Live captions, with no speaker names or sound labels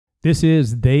This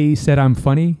is They Said I'm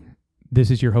Funny. This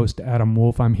is your host, Adam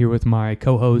Wolf. I'm here with my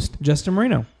co-host, Justin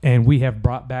Marino. And we have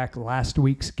brought back last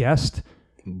week's guest,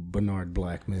 Barnard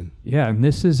Blackman. Yeah, and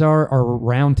this is our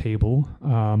roundtable.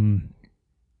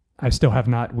 I still have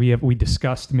not, we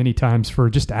discussed many times for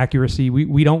just accuracy.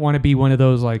 We don't want to be one of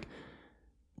those like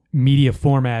media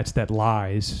formats that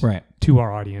lies to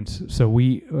our audience. So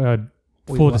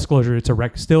full disclosure, it's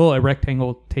still a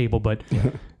rectangle table, but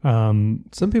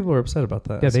some people were upset about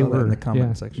that. Yeah, they were in the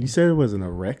comment section. You said it was an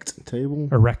erect table?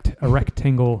 A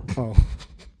rectangle. Oh,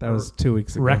 that was 2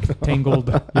 weeks ago. Rectangled.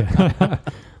 Yeah.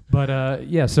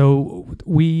 But so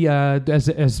we,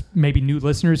 as maybe new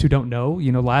listeners who don't know,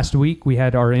 last week we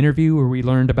had our interview where we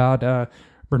learned about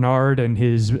Barnard and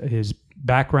his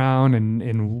background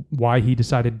and why he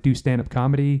decided to do stand-up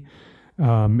comedy.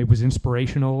 It was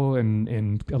inspirational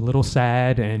and a little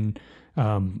sad and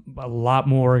a lot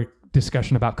more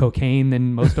discussion about cocaine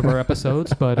than most of our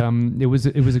episodes, but it was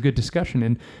a good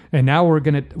discussion. And now we're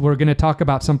gonna talk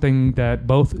about something that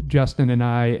both Justin and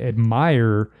I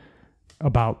admire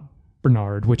about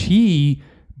Barnard, which he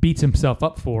beats himself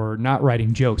up for not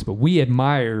writing jokes, but we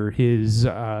admire his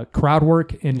crowd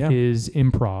work and his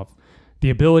improv,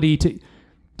 the ability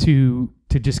to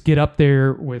just get up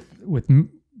there with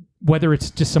whether it's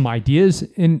just some ideas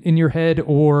in your head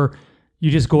or you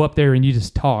just go up there and you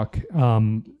just talk.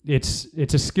 It's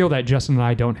a skill that Justin and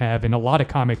I don't have, and a lot of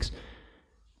comics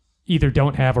either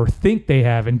don't have or think they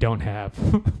have and don't have.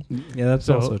 Yeah, that's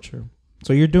also true.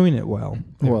 So you're doing it well.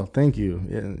 Well, thank you.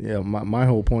 Yeah. My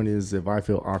whole point is if I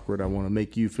feel awkward, I want to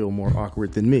make you feel more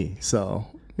awkward than me. So,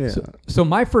 yeah. So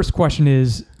my first question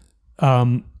is,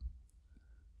 and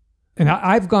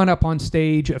I've gone up on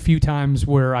stage a few times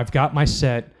where I've got my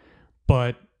set,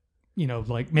 but,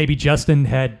 like maybe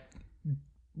Justin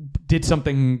did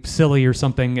something silly or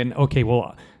something, and okay,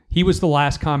 well, he was the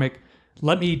last comic.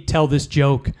 Let me tell this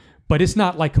joke. But it's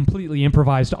not like completely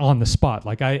improvised on the spot.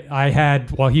 Like I had,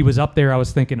 while he was up there, I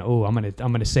was thinking, oh, I'm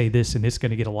gonna say this and it's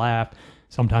gonna get a laugh.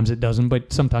 Sometimes it doesn't,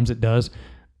 but sometimes it does.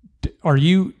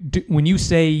 When you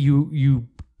say you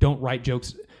don't write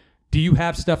jokes, do you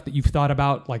have stuff that you've thought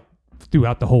about like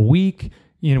throughout the whole week?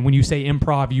 When you say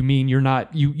improv, you mean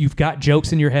you've got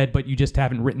jokes in your head, but you just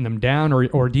haven't written them down,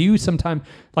 or do you sometimes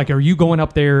are you going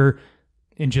up there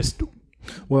and just?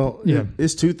 Well,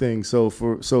 it's two things.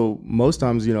 So most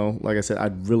times, like I said, I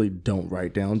really don't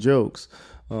write down jokes.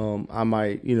 I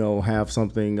might, have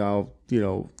something, I'll,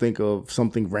 think of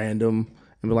something random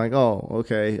and be like, oh,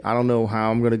 okay, I don't know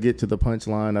how I'm going to get to the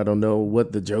punchline. I don't know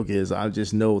what the joke is. I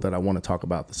just know that I want to talk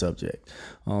about the subject.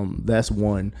 That's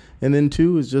one. And then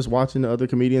two is just watching the other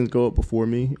comedians go up before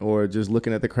me or just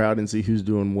looking at the crowd and see who's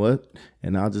doing what.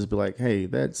 And I'll just be like, hey,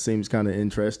 that seems kind of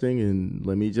interesting. And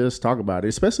let me just talk about it,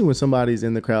 especially when somebody's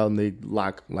in the crowd and they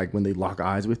when they lock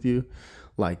eyes with you.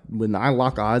 Like when I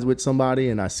lock eyes with somebody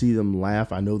and I see them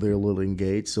laugh, I know they're a little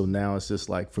engaged. So now it's just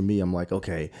like, for me, I'm like,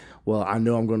 okay, well, I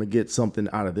know I'm going to get something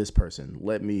out of this person.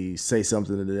 Let me say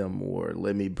something to them or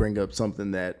let me bring up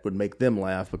something that would make them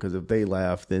laugh, because if they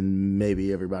laugh, then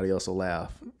maybe everybody else will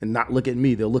laugh and not look at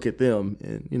me. They'll look at them.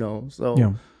 And,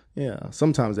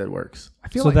 sometimes that works. I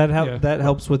feel that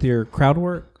helps with your crowd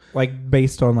work. Like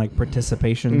based on like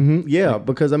participation,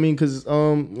 because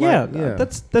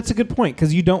that's a good point,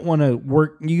 because you don't want to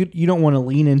work, you don't want to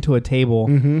lean into a table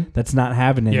that's not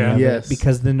having any of it,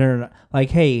 because then they're like,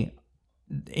 hey,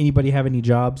 anybody have any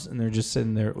jobs, and they're just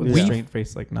sitting there with a straight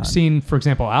face, like not. I've seen, for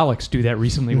example, Alex do that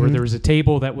recently, where there was a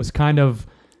table that was kind of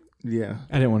I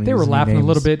didn't want to. They were laughing a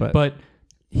little bit, but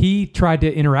he tried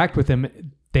to interact with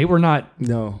him. They were not,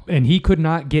 and he could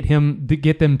not get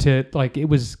them to like. It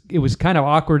was kind of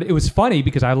awkward. It was funny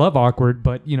because I love awkward,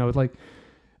 but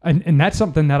and that's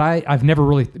something that I've never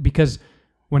really, because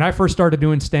when I first started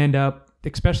doing stand up,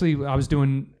 especially I was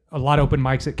doing a lot of open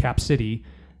mics at Cap City,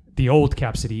 the old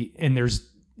Cap City, and there's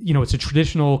it's a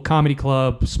traditional comedy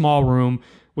club, small room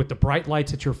with the bright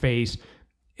lights at your face,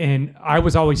 and I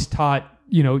was always taught.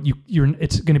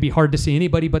 It's going to be hard to see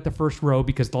anybody but the first row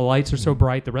because the lights are so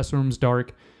bright, the rest of the room's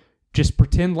dark. Just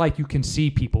pretend like you can see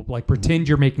people, like pretend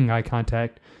you're making eye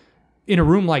contact. In a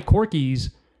room like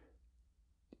Corky's,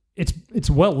 it's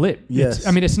well lit. Yes.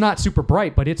 It's not super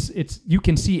bright, but it's you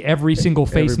can see every single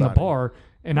face in the bar.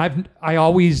 And I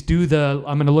always do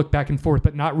I'm going to look back and forth,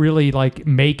 but not really like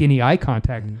make any eye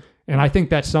contact. And I think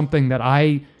that's something that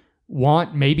I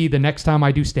want maybe the next time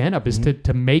I do stand up is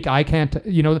to make eye contact,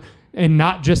 and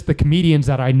not just the comedians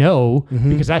that I know,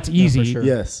 because that's easy. Yeah, for sure.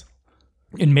 Yes.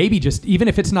 And maybe just, even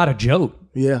if it's not a joke,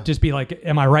 just be like,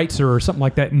 am I right, sir? Or something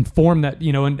like that. Inform that,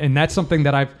 and that's something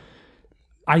that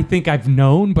I think I've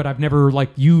known, but I've never,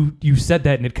 like, you said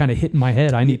that and it kind of hit in my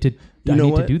head. I need to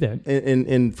need to do that.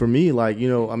 And for me, like, you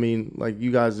know, I mean, like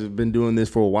you guys have been doing this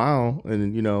for a while,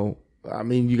 and you know, I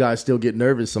mean, you guys still get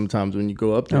nervous sometimes when you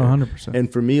go up there. 100%.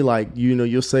 And for me, like, you know,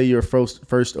 you'll say your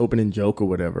first opening joke or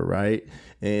whatever, right?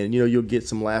 And, you know, you'll get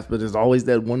some laughs, but there's always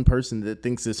that one person that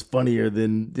thinks it's funnier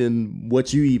than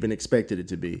what you even expected it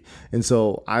to be. And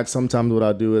so sometimes what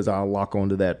I'll do is I'll lock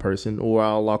onto that person, or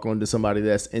I'll lock onto somebody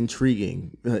that's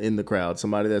intriguing in the crowd,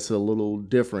 somebody that's a little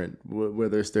different,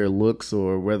 whether it's their looks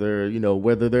or whether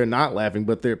they're not laughing,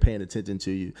 but they're paying attention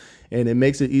to you. And it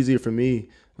makes it easier for me.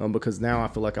 Because now I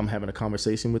feel like I'm having a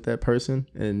conversation with that person.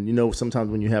 And, you know, sometimes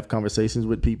when you have conversations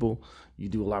with people, you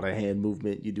do a lot of hand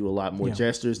movement. You do a lot more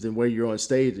gestures than where you're on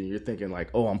stage and you're thinking like,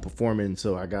 oh, I'm performing,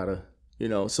 so I got to, you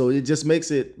know. So it just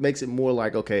makes it more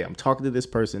like, okay, I'm talking to this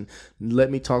person. Let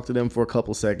me talk to them for a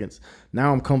couple seconds.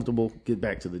 Now I'm comfortable. Get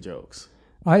back to the jokes.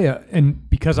 And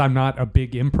because I'm not a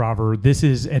big improver, this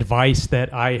is advice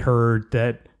that I heard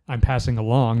that I'm passing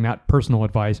along, not personal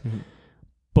advice. Mm-hmm.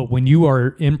 But when you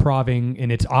are improving and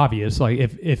it's obvious, like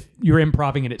if you're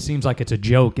improving and it seems like it's a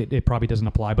joke, it probably doesn't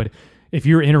apply. But if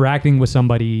you're interacting with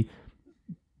somebody,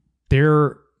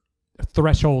 their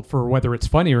threshold for whether it's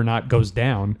funny or not goes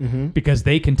down because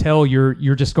they can tell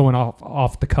you're just going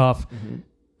off the cuff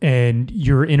and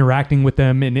you're interacting with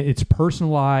them and it's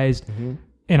personalized.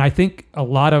 And I think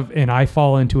and I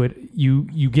fall into it,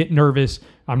 you get nervous.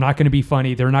 I'm not going to be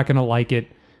funny. They're not going to like it.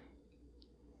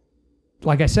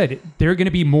 Like I said, they're going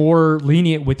to be more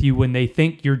lenient with you when they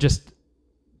think you're just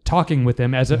talking with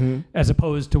them as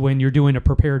opposed to when you're doing a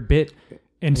prepared bit.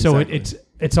 And exactly. So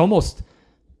it's almost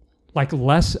like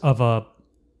less of a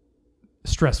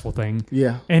stressful thing.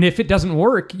 Yeah. And if it doesn't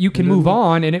work, you can move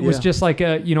on. And it was just like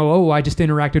I just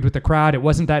interacted with the crowd. It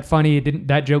wasn't that funny.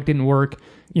 That joke didn't work,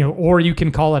 or you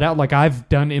can call it out. Like I've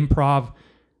done improv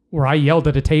where I yelled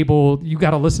at a table, you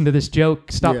got to listen to this joke,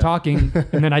 stop talking.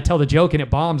 And then I tell the joke and it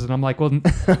bombs. And I'm like, well,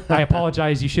 I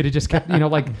apologize. You should have just kept,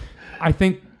 I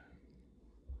think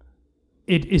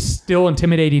it is still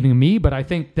intimidating to me, but I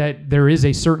think that there is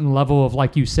a certain level of,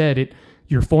 like you said,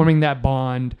 you're forming that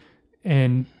bond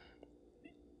and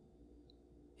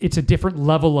it's a different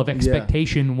level of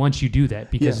expectation once you do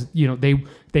that because,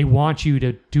 they want you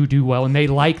to do well and they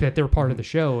like that they're part of the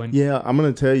show. And I'm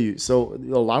going to tell you. So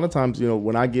a lot of times,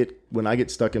 when I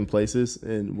get stuck in places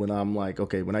and when I'm like,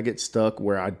 okay, when I get stuck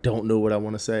where I don't know what I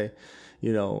want to say,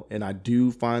 and I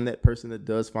do find that person that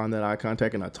does find that eye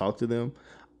contact and I talk to them,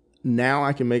 now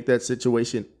I can make that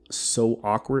situation so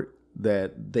awkward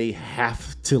that they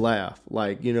have to laugh.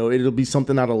 Like, it'll be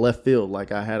something out of left field.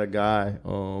 Like I had a guy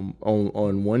on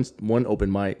one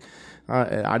open mic.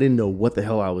 I didn't know what the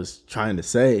hell I was trying to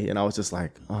say. And I was just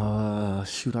like,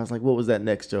 shoot. I was like, what was that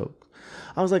next joke?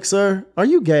 I was like, sir, are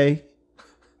you gay?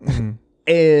 Mm-hmm.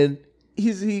 And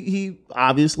he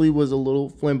obviously was a little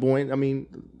flamboyant. I mean,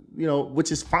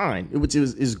 which is fine, which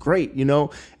is great,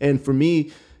 And for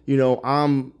me,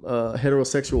 I'm a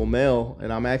heterosexual male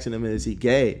and I'm asking him, is he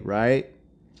gay? Right.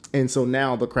 And so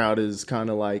now the crowd is kind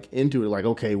of like into it. Like,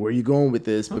 okay, where are you going with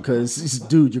this? Because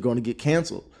dude, you're going to get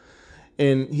canceled.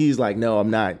 And he's like, no,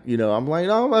 I'm not. I'm like,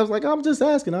 no, I was like, I'm just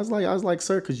asking. I was like,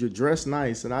 sir, because you're dressed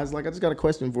nice. And I was like, I just got a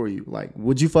question for you. Like,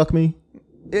 would you fuck me?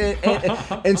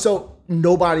 And so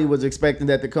nobody was expecting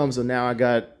that to come. So now I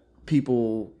got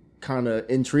people kind of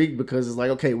intrigued because it's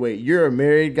like, okay, wait, you're a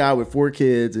married guy with 4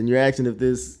 kids and you're asking if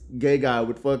this gay guy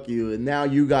would fuck you. And now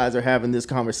you guys are having this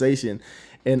conversation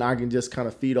and I can just kind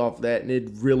of feed off that. And it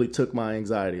really took my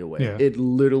anxiety away. Yeah. It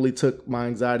literally took my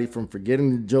anxiety from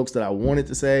forgetting the jokes that I wanted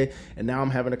to say. And now I'm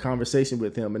having a conversation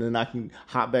with him and then I can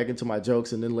hop back into my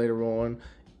jokes and then later on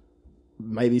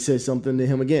maybe say something to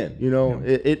him again.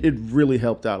 It really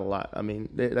helped out a lot. I mean,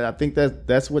 I think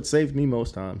that's what saved me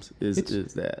most times is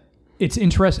that. It's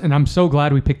interesting, and I'm so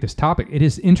glad we picked this topic. It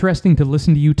is interesting to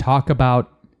listen to you talk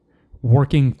about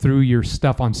working through your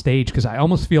stuff on stage because I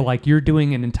almost feel like you're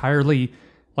doing an entirely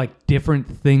different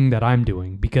thing that I'm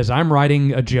doing because I'm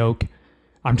writing a joke.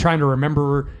 I'm trying to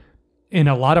remember in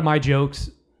a lot of my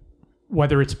jokes,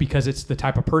 whether it's because it's the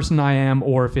type of person I am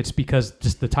or if it's because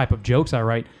just the type of jokes I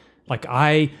write, like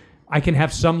I can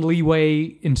have some leeway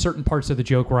in certain parts of the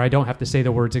joke where I don't have to say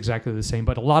the words exactly the same,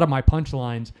 but a lot of my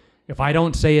punchlines, if I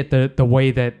don't say it the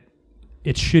way that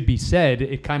it should be said,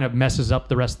 it kind of messes up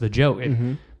the rest of the joke.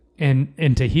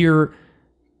 And to hear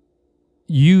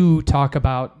you talk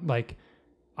about like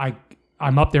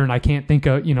I'm up there and I can't think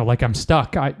of like I'm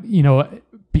stuck.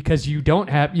 Because you don't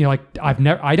have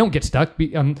I don't get stuck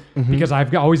because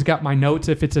I've always got my notes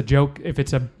if it's a joke, if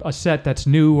it's a set that's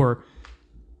new or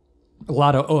a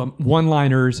lot of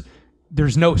one-liners.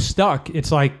 There's no stuck.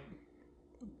 It's like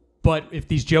but if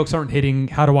these jokes aren't hitting,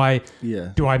 how do I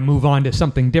move on to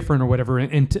something different or whatever?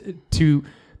 And to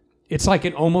it's like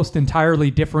an almost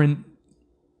entirely different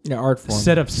art form.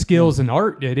 Set of skills and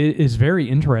art. It is very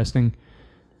interesting.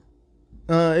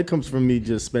 It comes from me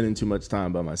just spending too much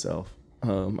time by myself.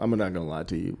 I'm not gonna lie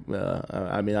to you.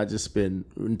 I mean, I just spend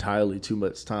entirely too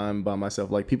much time by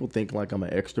myself. Like, people think like I'm an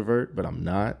extrovert, but I'm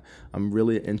not. I'm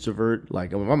really an introvert.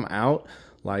 Like, if I'm out,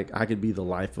 like, I could be the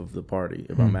life of the party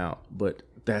if I'm out. But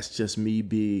that's just me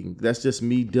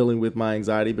dealing with my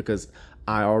anxiety because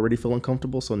I already feel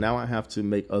uncomfortable. So now I have to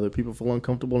make other people feel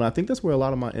uncomfortable. And I think that's where a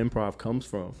lot of my improv comes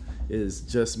from, is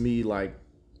just me like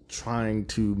trying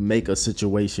to make a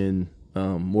situation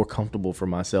more comfortable for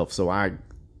myself. So I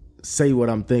say what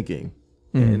I'm thinking,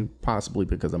 and possibly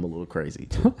because I'm a little crazy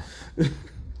too.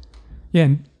 Yeah,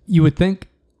 and you would think,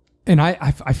 and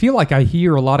I feel like I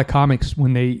hear a lot of comics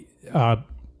when they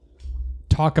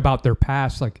talk about their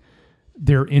past, like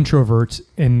they're introverts,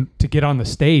 and to get on the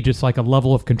stage, it's like a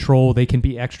level of control. They can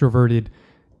be extroverted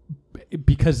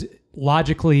because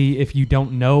logically, if you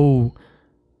don't know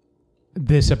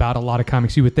this about a lot of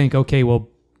comics, you would think, okay, well,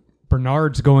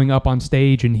 Barnard's going up on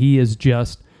stage and he is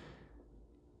just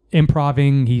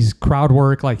improving, he's crowd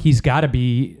work, like he's got to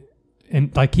be,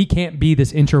 and like he can't be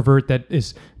this introvert that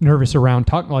is nervous around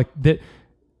talking like that.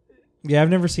 Yeah, I've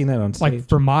never seen that on stage. Like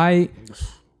for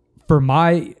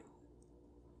my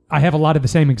I have a lot of the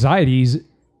same anxieties,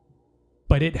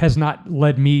 but it has not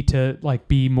led me to like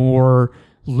be more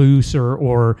loose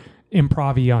or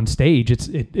improv-y on stage.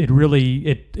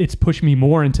 It's pushed me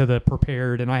more into the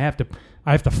prepared, and I have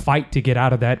to fight to get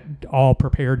out of that all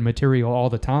prepared material all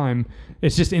the time.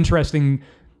 It's just interesting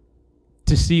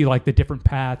to see like the different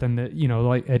path and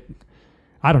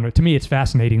I don't know. To me, it's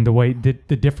fascinating the way the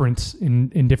difference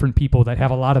in different people that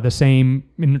have a lot of the same.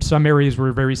 In some areas,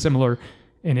 we're very similar,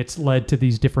 and it's led to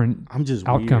these different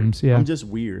outcomes. Weird. Yeah, I'm just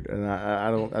weird, and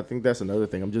I think that's another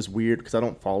thing. I'm just weird because I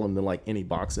don't fall into like any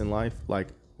box in life. Like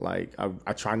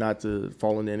I try not to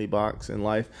fall into any box in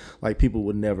life. Like, people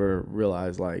would never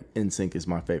realize like NSYNC is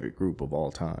my favorite group of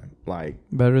all time. Like,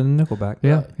 better than Nickelback.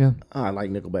 Yeah. I like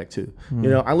Nickelback too.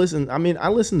 You know, I listen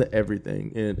to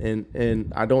everything,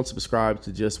 and I don't subscribe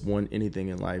to just anything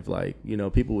in life. Like, you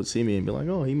know, people would see me and be like,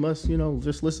 oh, he must, you know,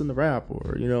 just listen to rap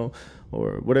or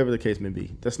whatever the case may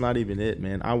be. That's not even it,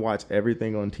 man. I watch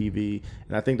everything on TV,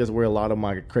 and I think that's where a lot of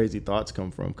my crazy thoughts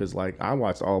come from. Because like, I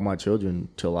watched All My Children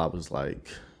till I was like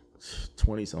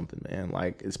 20 something, man.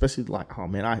 Like, especially like, oh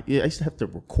man, I used to have to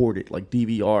record it, like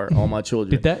DVR All My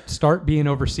Children. Did that start being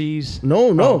overseas? No.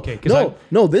 Oh, okay,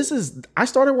 I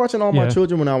started watching All My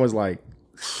Children when I was like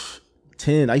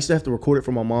 10. I used to have to record it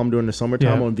for my mom during the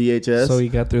summertime on VHS. So you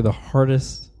got through the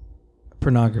hardest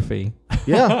pornography.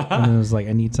 Yeah. And it was like,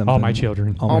 I need something. All My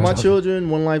Children. All My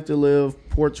Children, One Life to Live,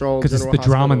 Port Charles. Because it's the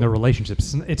drama and the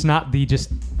relationships. It's not the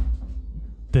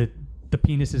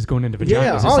penis is going into vaginas.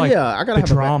 Yeah. It's like I gotta the have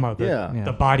drama,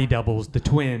 the body doubles, the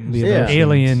twins, the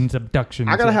aliens, abductions.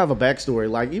 I gotta have a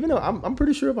backstory. Like, even though I'm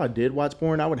pretty sure if I did watch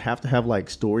porn, I would have to have like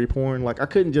story porn. Like, I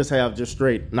couldn't just have just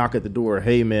straight knock at the door,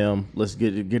 hey ma'am, let's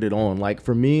get it on. Like,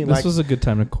 for me, this was a good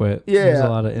time to quit. Yeah, there's a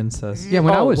lot of incest. Yeah,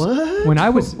 when I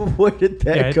was where did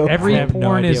that go? Every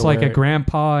porn is like a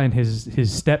grandpa and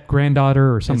his step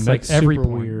granddaughter or something. It's like every super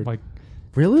porn, weird. like.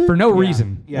 Really? For no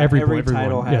reason. Yeah, every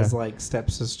title has like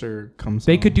stepsister comes.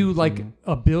 They could do like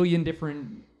a billion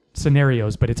different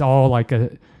scenarios, but it's all like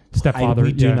a stepfather.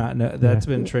 We do not know. That's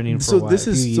been trending for a while. This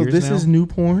is new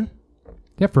porn?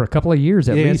 Yeah, for a couple of years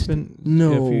at least. It's been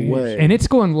no way. And it's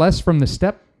going less from the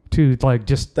step to like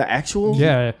just the actual.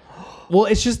 Yeah. Well,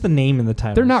 it's just the name in the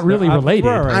title. They're not really related.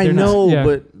 I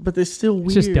know, but they're still weird.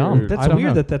 It's just dumb. That's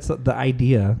weird that's the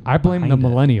idea. I blame the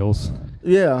millennials.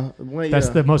 Yeah. That's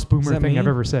the most boomer thing I've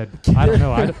ever said. I don't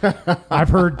know. I've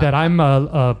heard that I'm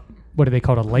a what do they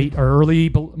call it, a late or early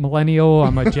millennial?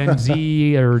 I'm a Gen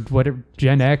Z or whatever,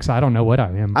 Gen X. I don't know what I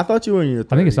am. I thought you were in your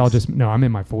 30s. I think it's all just, no, I'm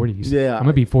in my 40s. Yeah. I'm going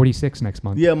to be 46 next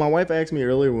month. Yeah, my wife asked me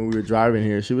earlier when we were driving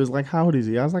here. She was like, how old is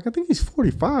he? I was like, I think he's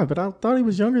 45, but I thought he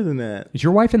was younger than that. Is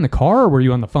your wife in the car or were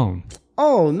you on the phone?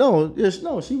 Oh, no.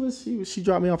 She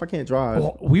dropped me off. I can't drive.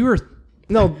 Well, we were...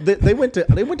 No, they went to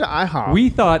IHOP. We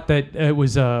thought that it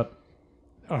was well,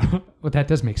 that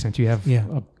does make sense. You have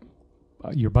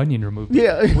your bunion removed.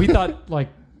 Yeah. We thought like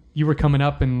you were coming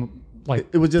up and like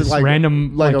it was just like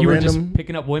random, like you were random... just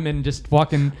picking up women, just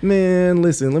walking. Man,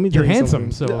 listen, let me tell You're you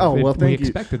handsome, something. so well, thank you.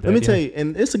 Expected that, let me tell you,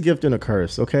 and it's a gift and a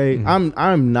curse. Okay,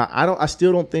 I'm not. I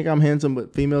still don't think I'm handsome,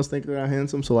 but females think that I'm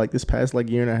handsome. So like this past like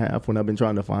year and a half, when I've been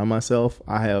trying to find myself,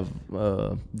 I have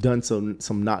done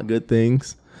some not good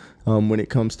things. when it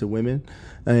comes to women.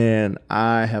 And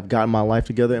I have gotten my life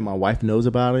together, and my wife knows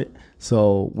about it.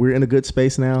 So we're in a good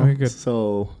space now. Very good.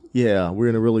 So yeah, we're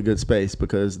in a really good space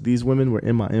because these women were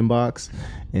in my inbox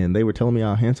and they were telling me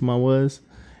how handsome I was.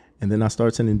 And then I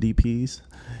started sending DPs.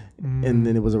 And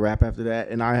then it was a wrap after that.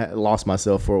 And I had lost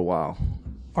myself for a while.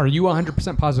 Are you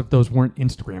 100% positive those weren't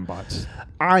Instagram bots?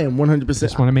 I am 100%.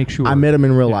 Just want to make sure. I met them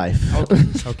in real life.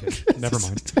 Okay. Never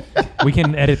mind. We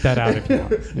can edit that out if you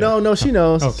want. Yeah. No, she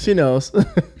knows. Okay. She knows.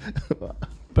 But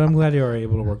I'm glad you were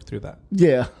able to work through that.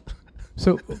 Yeah.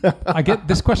 So I get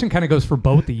this question kind of goes for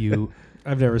both of you.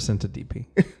 I've never sent a DP.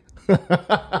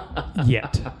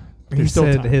 Yet. He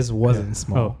said his wasn't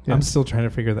small. Oh, yeah. I'm still trying to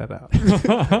figure that out.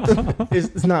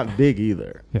 It's not big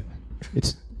either. Yeah.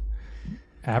 It's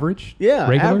average? Yeah,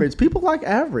 regular? average. People like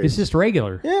average. It's just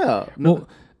regular. Yeah. Well,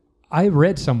 I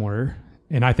read somewhere,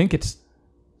 and I think it's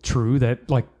true, that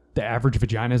like the average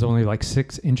vagina is only like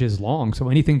 6 inches long. So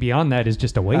anything beyond that is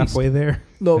just a waste. Halfway there.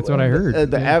 No, that's what I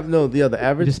heard. The average.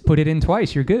 You just put it in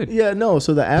twice. You're good. Yeah, no.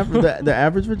 So the average the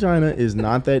average vagina is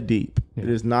not that deep. Yeah. It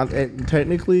is not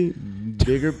technically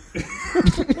bigger.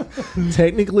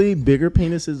 Technically, bigger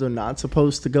penises are not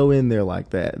supposed to go in there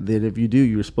like that. Then if you do,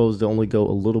 you're supposed to only go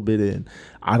a little bit in.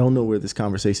 I don't know where this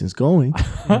conversation is going,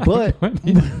 but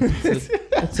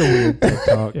it's a weird TED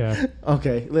talk. Yeah.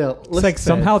 Okay. Well,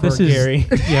 somehow this is Gary.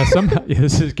 Yeah. Somehow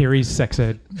this is Gary's sex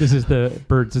ed. This is the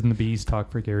birds and the bees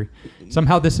talk for Gary.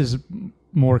 Somehow this is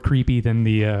more creepy than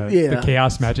the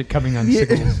chaos magic coming on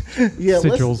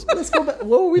sigils. Let's go back.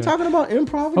 What were we talking about?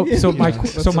 Improv again? So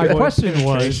my question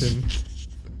was,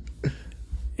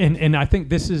 and I think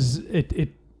this is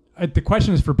it. The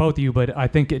question is for both of you, but I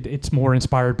think it's more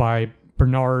inspired by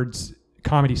Barnard's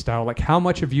comedy style. Like, how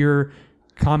much of your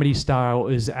comedy style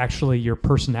is actually your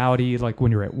personality, like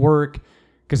when you're at work?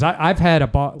 Because I've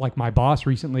had like my boss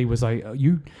recently was like,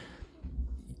 you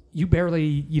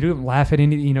don't laugh at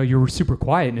any, you're super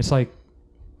quiet. And it's like,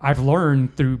 I've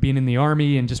learned through being in the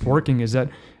Army and just working is that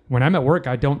when I'm at work,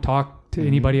 I don't talk to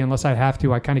anybody unless I have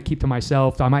to. I kind of keep to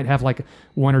myself. I might have like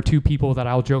 1 or 2 people that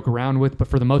I'll joke around with, but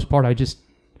for the most part, I just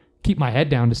keep my head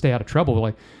down to stay out of trouble.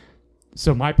 Like,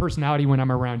 so my personality when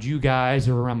I'm around you guys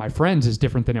or around my friends is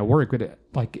different than at work. But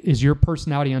like, is your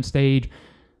personality on stage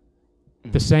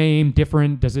the same,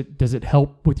 different? Does it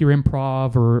help with your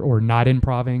improv or not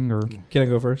improving? Or can I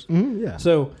go first? Mm-hmm, yeah.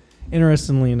 So,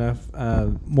 interestingly enough,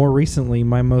 more recently,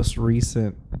 my most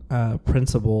recent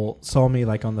principal saw me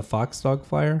like on the Fox Dog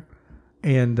flyer,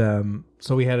 and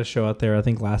so we had a show out there. I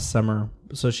think last summer.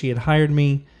 So she had hired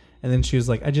me, and then she was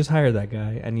like, "I just hired that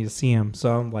guy. I need to see him."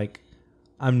 So I'm like,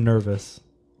 I'm nervous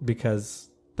because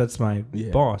that's my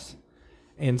boss.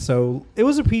 And so it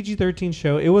was a PG-13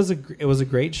 show. It was a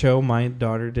great show. My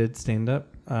daughter did stand up.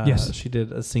 Yes, she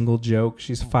did a single joke.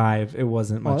 She's 5. It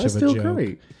wasn't much of a still joke.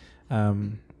 Great.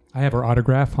 I have her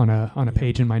autograph on a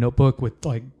page in my notebook with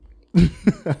like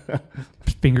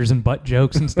fingers and butt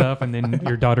jokes and stuff, and then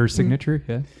your daughter's signature.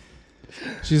 Yeah,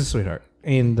 she's a sweetheart,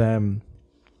 and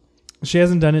she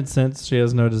hasn't done it since. She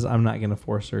has noticed. I'm not going to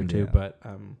force her to, but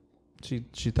she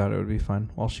thought it would be fun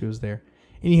while she was there.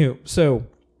 Anywho, so.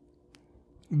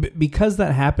 Because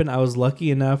that happened, I was lucky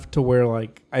enough to where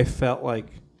like I felt like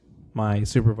my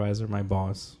supervisor, my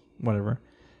boss, whatever,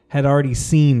 had already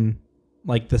seen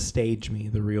like the stage me,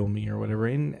 the real me or whatever.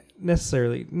 And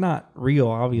necessarily not real,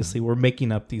 obviously. We're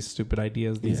making up these stupid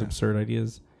ideas, these absurd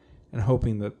ideas, and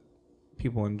hoping that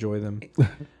people enjoy them.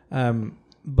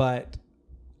 But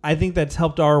I think that's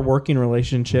helped our working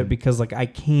relationship because like I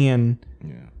can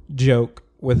joke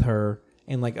with her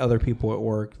and like other people at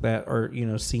work that are,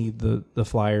 see the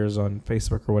flyers on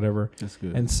Facebook or whatever. That's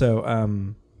good. And so,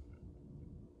 I'm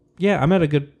at a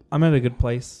good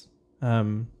place,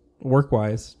 work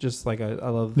wise. Just like I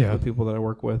love the people that I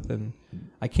work with, and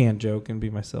I can joke and be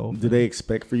myself. Do they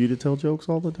expect for you to tell jokes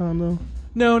all the time though?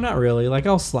 No, not really. Like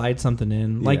I'll slide something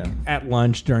in, like at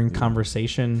lunch during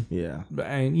conversation. Yeah.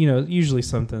 And usually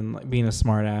something like being a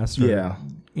smart ass or,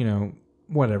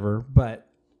 whatever. But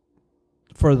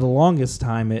for the longest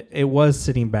time, it was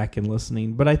sitting back and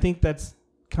listening. But I think that's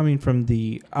coming from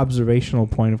the observational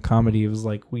point of comedy. It was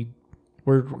like we're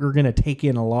going to take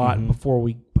in a lot before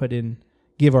we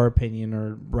give our opinion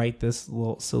or write this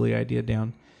little silly idea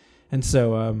down. And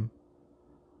so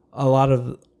a lot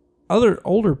of other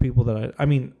older people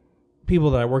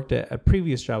people that I worked at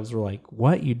previous jobs were like,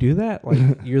 "What? You do that?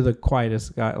 Like you're the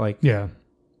quietest guy." Like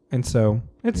And so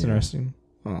it's interesting.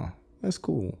 Oh, that's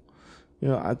cool.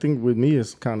 I think with me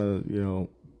it's kind of,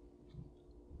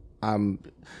 I'm,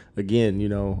 again,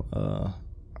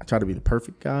 I try to be the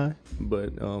perfect guy,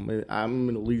 but I'm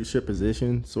in a leadership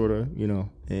position, sort of,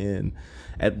 and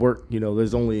at work,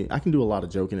 I can do a lot of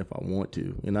joking if I want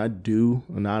to. And I do,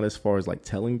 not as far as like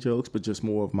telling jokes, but just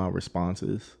more of my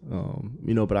responses,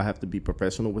 but I have to be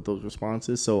professional with those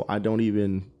responses. So I don't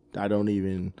even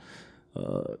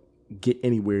get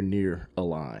anywhere near a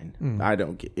line. I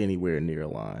don't get anywhere near a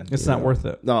line. It's not worth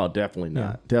it. No, definitely not.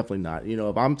 Yeah. Definitely not.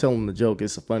 If I'm telling the joke,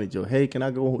 it's a funny joke. Hey, can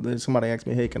I go? Then somebody asks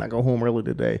me, hey, can I go home early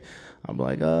today? I'm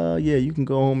like, yeah, you can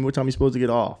go home. What time are you supposed to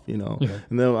get off? Yeah.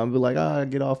 And then I'll be like, I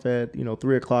get off at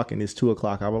 3:00 and it's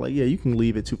 2:00. I'll be like, yeah, you can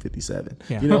leave at 2:57.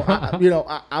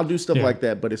 Yeah. I'll do stuff like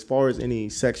that. But as far as any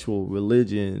sexual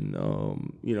religion,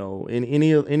 and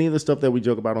any of the stuff that we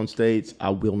joke about on stage,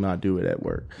 I will not do it at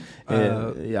work.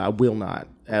 And I will not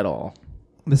at all.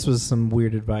 This was some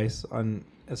weird advice on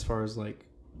as far as like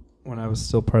when I was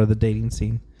still part of the dating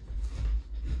scene.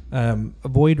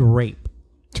 Avoid rape.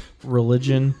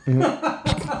 Religion.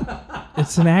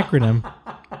 It's an acronym.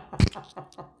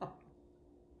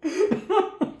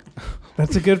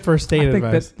 That's a good first date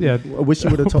advice. I wish you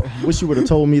would have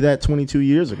told me that 22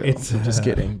 years ago. Just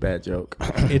kidding. Bad joke.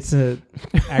 It's an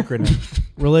acronym.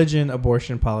 Religion,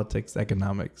 abortion, politics,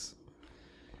 economics.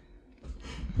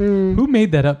 Who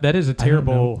made that up? That is a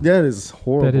terrible. That is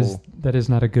horrible. That is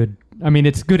not a good. I mean,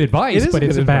 it's good advice, but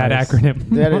it's a bad acronym.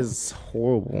 That is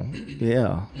horrible.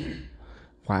 Yeah.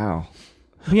 Wow.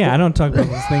 Yeah, I don't talk about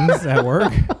those things at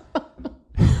work.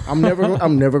 I'm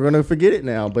never going to forget it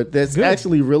now. But that's good.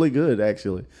 Actually really good.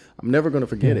 Actually, I'm never going to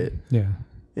forget it. Yeah.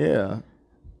 Yeah.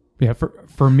 Yeah.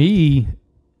 For me,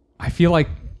 I feel like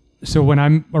when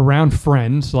I'm around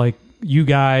friends like you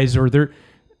guys or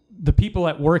the people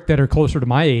at work that are closer to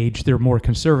my age, they're more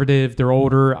conservative, they're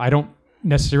older. I don't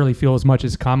necessarily feel as much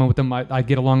as common with them. I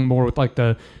get along more with like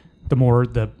the lower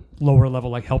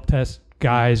level, like help desk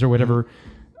guys or whatever.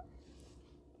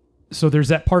 So there's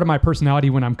that part of my personality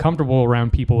when I'm comfortable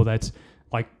around people that's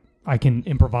like, I can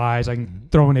improvise, I can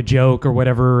throw in a joke or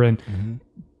whatever. And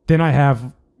then I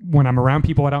have, when I'm around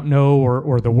people I don't know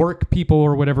or the work people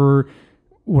or whatever,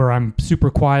 where I'm super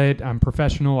quiet, I'm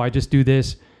professional, I just do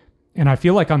this. And I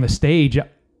feel like on the stage,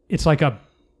 it's like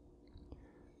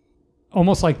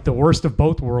almost like the worst of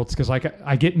both worlds, because like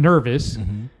I get nervous,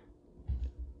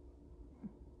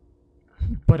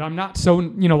 but I'm not so,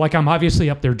 like I'm obviously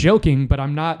up there joking, but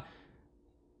I'm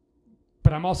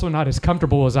also not as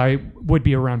comfortable as I would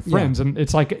be around friends. Yeah. And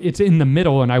it's like, it's in the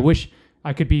middle, and I wish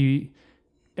I could be,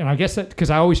 and I guess that because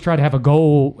I always try to have a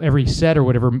goal every set or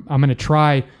whatever, I'm going to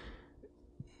try,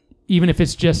 even if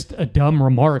it's just a dumb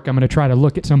remark, I'm going to try to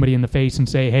look at somebody in the face and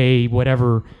say, hey,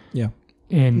 whatever. Yeah.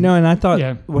 And I thought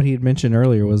what he had mentioned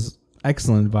earlier was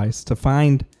excellent advice to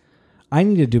find. I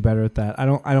need to do better at that. I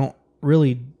don't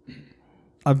really.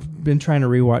 I've been trying to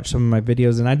rewatch some of my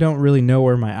videos, and I don't really know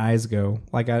where my eyes go.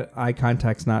 Like eye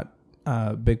contact's not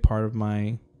a big part of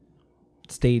my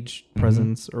stage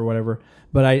presence or whatever.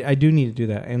 But I do need to do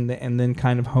that, and then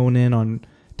kind of hone in on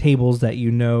tables that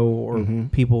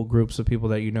or groups of people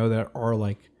that that are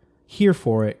like here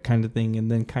for it kind of thing, and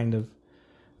then kind of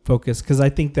focus, because I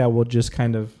think that will just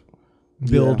kind of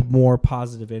build more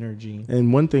positive energy.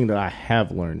 And one thing that I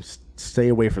have learned, stay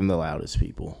away from the loudest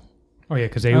people. Oh yeah,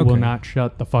 because they will not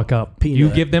shut the fuck up. Peanut. You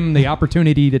give them the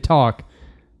opportunity to talk,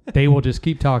 they will just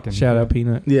keep talking. Shout out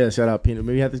Peanut. Yeah, shout out Peanut.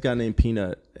 We had this guy named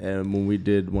Peanut, and when we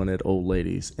did one at Old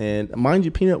Ladies, and mind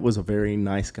you, Peanut was a very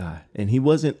nice guy, and he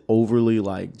wasn't overly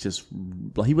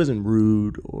he wasn't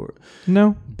rude or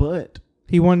but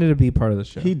he wanted to be part of the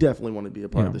show. He definitely wanted to be a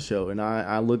part of the show, and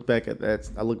I look back at that.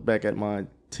 I look back at my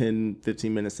 10,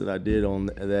 15 minutes that I did on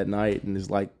that night, and it's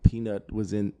like Peanut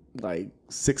was in like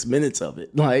 6 minutes of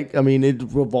it. Like, I mean, it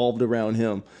revolved around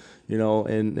him,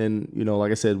 and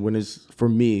like I said, when it's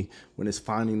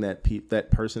finding that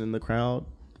person in the crowd,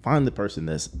 find the person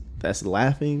that's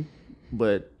laughing,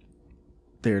 but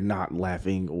they're not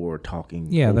laughing or talking.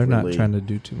 Yeah, overly. They're not trying to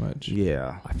do too much.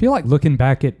 Yeah. I feel like looking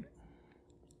back at,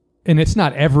 and it's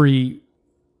not every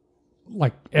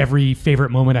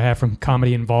favorite moment I have from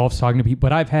comedy involves talking to people,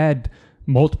 but I've had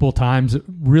multiple times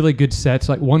really good sets.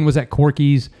 Like one was at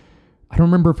Corky's. I don't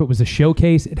remember if it was a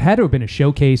showcase. It had to have been a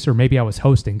showcase, or maybe I was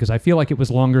hosting, because I feel like it was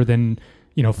longer than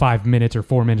 5 minutes or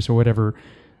 4 minutes or whatever,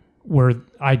 where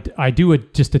I do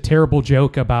just a terrible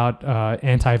joke about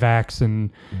anti-vax,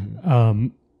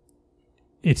 and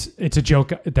it's a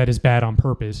joke that is bad on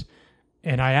purpose.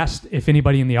 And I asked if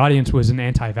anybody in the audience was an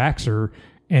anti-vaxxer,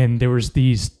 and there was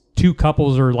these two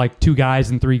couples, or like two guys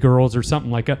and three girls or something,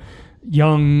 like a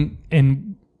young,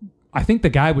 and I think the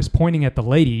guy was pointing at the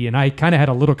lady, and I kind of had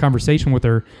a little conversation with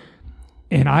her,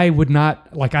 and I would not,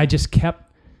 I just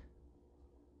kept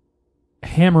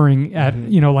hammering at,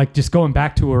 like just going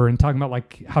back to her and talking about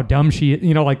like how dumb she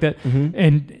is, like that,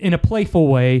 and in a playful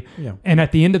way. Yeah. And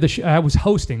at the end of the show, I was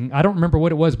hosting. I don't remember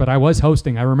what it was, but I was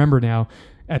hosting. I remember now.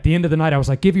 At the end of the night, I was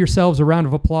like, give yourselves a round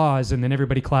of applause. And then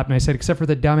everybody clapped. And I said, except for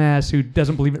the dumbass who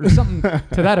doesn't believe it, or something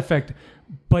to that effect.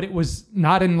 But it was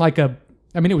not in like it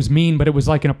was mean, but it was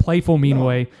like in a playful, mean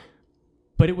way.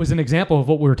 But it was an example of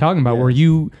what we were talking about, where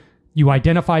you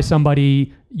identify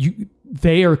somebody,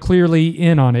 they are clearly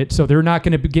in on it. So they're not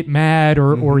going to get mad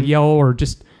or yell or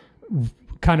just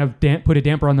kind of put a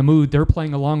damper on the mood. They're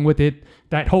playing along with it.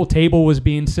 That whole table was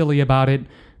being silly about it.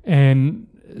 And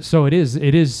so it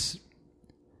is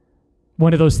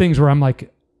one of those things where I'm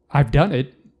like, I've done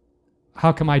it.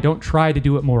 How come I don't try to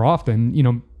do it more often?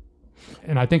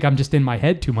 And I think I'm just in my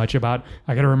head too much about,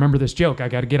 I got to remember this joke. I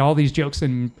got to get all these jokes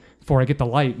in before I get the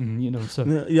light. And, so.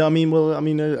 Yeah,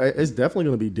 it's definitely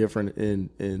going to be different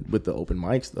in with the open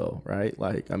mics though, right?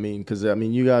 Like, because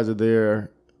you guys are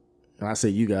there, and I say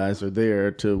you guys are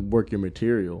there to work your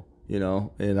material.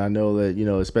 And I know that,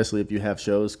 especially if you have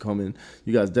shows coming,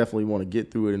 you guys definitely want to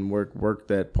get through it and work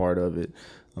that part of it.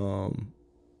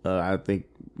 I think,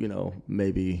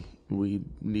 maybe we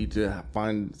need to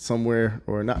find somewhere,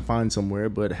 or not find somewhere,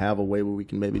 but have a way where we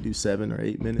can maybe do 7 or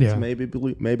 8 minutes,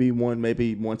 maybe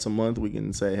once a month we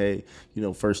can say, hey,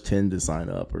 first 10 to sign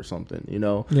up or something,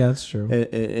 Yeah, that's true.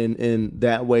 And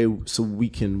that way, so we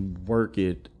can work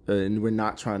it. And we're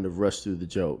not trying to rush through the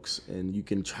jokes, and you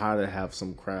can try to have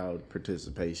some crowd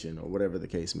participation or whatever the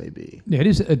case may be. Yeah, it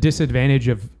is a disadvantage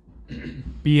of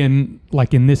being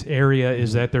like in this area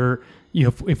is that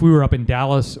if we were up in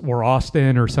Dallas or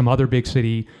Austin or some other big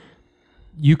city,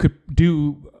 you could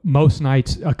do most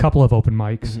nights a couple of open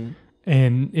mics.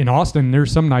 And in Austin,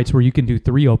 there's some nights where you can do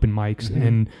 3 open mics,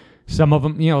 and some of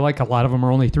them, like a lot of them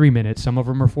are only 3 minutes, some of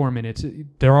them are 4 minutes.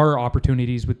 There are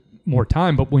opportunities with more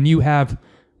time, but when you have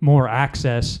more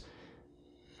access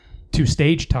to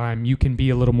stage time, you can be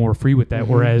a little more free with that.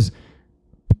 Whereas,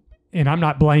 and I'm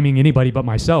not blaming anybody but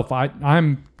myself,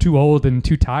 I'm too old and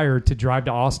too tired to drive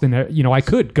to Austin. I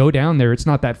could go down there. It's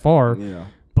not that far,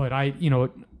 but I,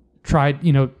 tried,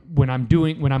 when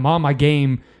I'm on my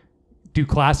game, do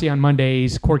Classy on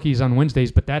Mondays, Corky's on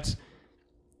Wednesdays, but that's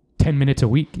 10 minutes a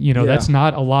week. That's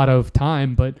not a lot of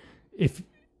time, but if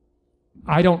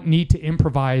I don't need to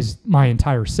improvise my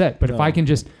entire set, but if I can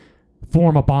just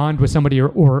form a bond with somebody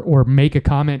or make a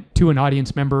comment to an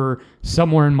audience member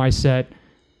somewhere in my set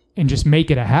and just make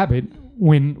it a habit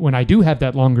when I do have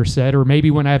that longer set, or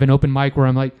maybe when I have an open mic where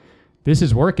I'm like, this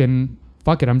is working,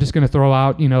 fuck it, I'm just going to throw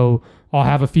out, I'll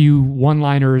have a few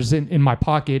one-liners in my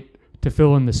pocket to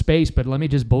fill in the space, but let me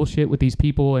just bullshit with these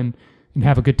people and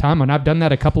have a good time. And I've done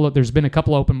that there's been a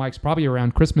couple open mics probably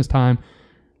around Christmas time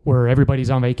where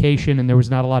everybody's on vacation and there was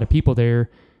not a lot of people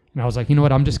there. And I was like, you know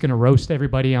what, I'm just going to roast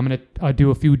everybody. I'm going to do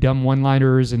a few dumb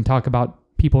one-liners and talk about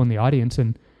people in the audience.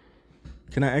 And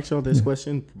can I ask y'all this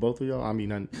question, both of y'all?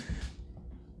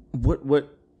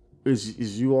 What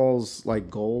is you all's like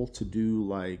goal to do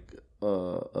like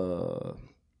a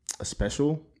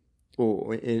special?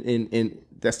 Or and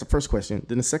that's the first question.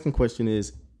 Then the second question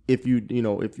is, if you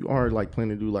are like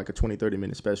planning to do like a 20-30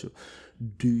 minute special,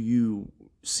 do you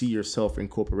see yourself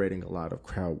incorporating a lot of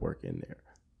crowd work in there?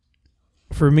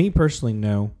 For me personally,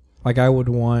 no. Like I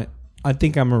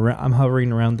think I'm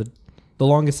hovering around the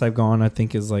longest I've gone, I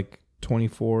think, is like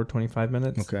 24, 25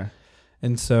 minutes. Okay.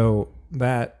 And so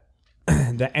that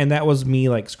was me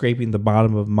like scraping the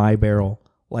bottom of my barrel.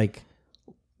 Like,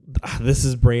 this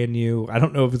is brand new. I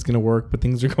don't know if it's going to work, but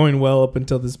things are going well up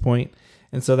until this point.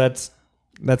 And so that's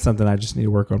something I just need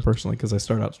to work on personally, because I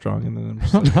start out strong and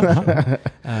then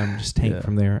I'm just tank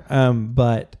from there.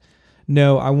 But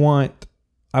no, I want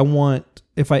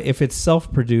if it's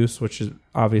self-produced, which is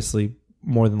obviously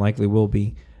more than likely will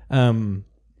be, then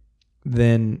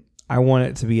I want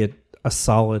it to be a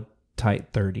solid tight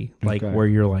 30, like where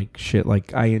you're like, shit,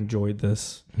 like I enjoyed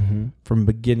this from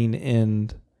beginning to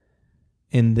end.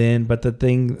 And then, but the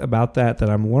thing about that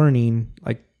I'm learning,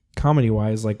 like comedy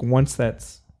wise, like once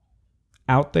that's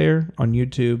out there on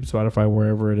YouTube, Spotify,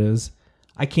 wherever it is,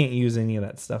 I can't use any of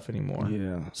that stuff anymore.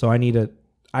 Yeah. So I need to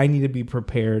be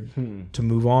prepared to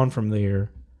move on from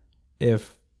there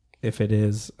if it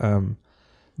is.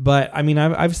 But I mean,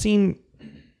 I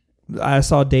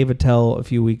saw David Tell a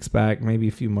few weeks back, maybe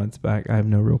a few months back. I have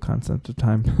no real concept of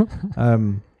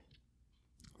time.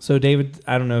 So David,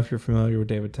 I don't know if you're familiar with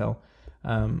David Tell.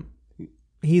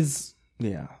 He's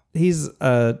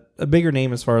a bigger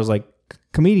name as far as like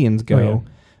comedians go,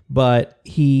 but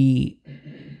he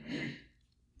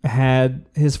had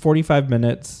his 45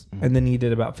 minutes and then he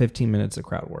did about 15 minutes of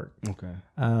crowd work. Okay.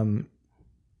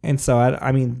 And so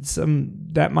I mean,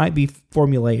 that might be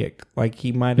formulaic. Like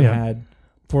he might have had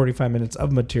 45 minutes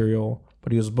of material,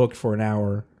 but he was booked for an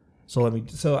hour.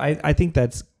 So I think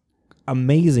that's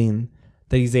amazing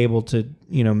that he's able to,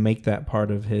 make that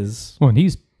part of his. Well, and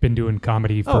he's been doing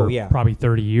comedy for probably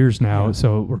 30 years now,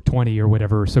 or 20 or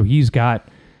whatever. So he's got,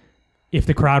 if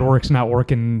the crowd work's not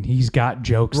working, he's got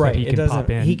jokes that he can pop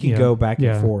in. He can go back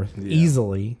and forth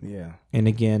easily. Yeah. And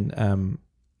again,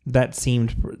 that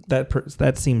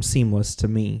seemed seamless to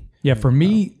me. Yeah, for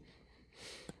me.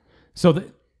 So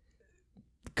the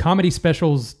comedy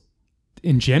specials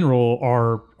in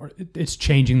general it's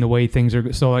changing the way things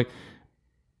are. So like,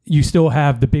 you still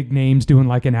have the big names doing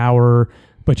like an hour,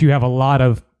 but you have a lot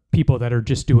of people that are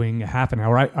just doing a half an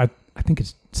hour. I think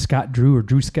it's Scott Drew or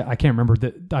Drew Scott. I can't remember.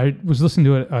 I was listening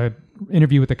to a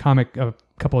interview with a comic a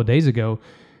couple of days ago,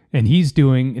 and he's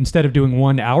doing, instead of doing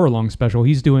 1 hour long special,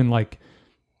 he's doing like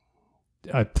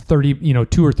a 30,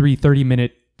 2 or 3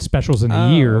 30-minute specials in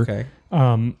a year. Okay.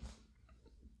 And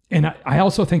I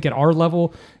also think at our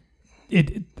level,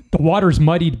 the water's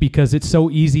muddied because it's so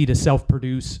easy to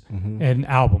self-produce an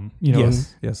album.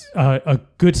 Yes. A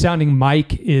good sounding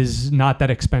mic is not that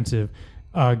expensive.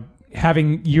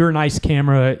 Having your nice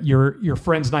camera, your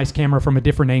friend's nice camera from a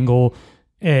different angle,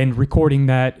 and recording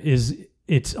that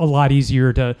it's a lot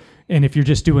easier to. And if you're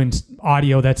just doing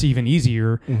audio, that's even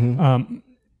easier.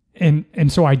 And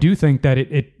so I do think that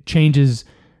it changes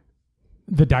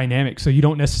the dynamic. So you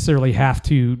don't necessarily have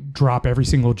to drop every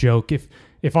single joke.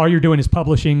 If all you're doing is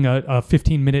publishing a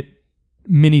 15-minute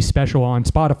mini special on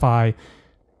Spotify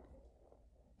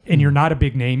and you're not a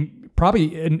big name,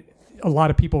 probably a lot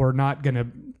of people are not going to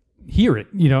hear it,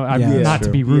 not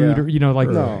to be rude or,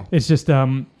 no. It's just, I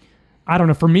don't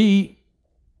know. For me,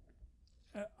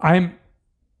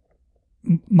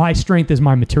 my strength is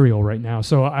my material right now.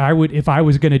 So if I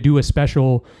was going to do a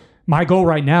special, my goal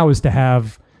right now is to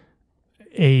have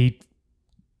a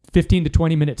 15 to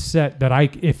 20 minute set that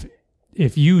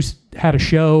if you had a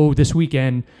show this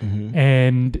weekend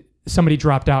and somebody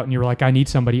dropped out and you were like, I need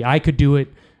somebody, I could do it.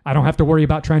 I don't have to worry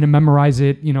about trying to memorize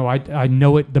it. I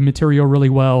know the material really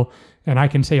well, and I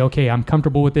can say, okay, I'm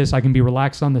comfortable with this. I can be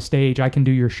relaxed on the stage. I can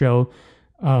do your show.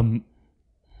 And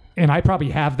I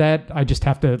probably have that. I just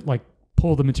have to like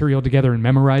pull the material together and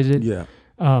memorize it. Yeah.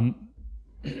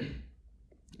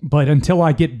 But until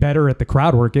I get better at the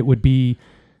crowd work, it would be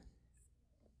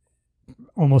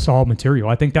almost all material.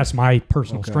 I think that's my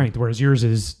personal strength. Whereas yours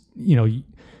is,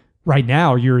 right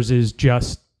now yours is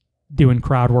just doing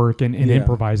crowd work and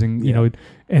improvising,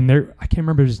 and I can't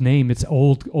remember his name. It's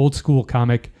old school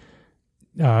comic.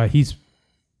 In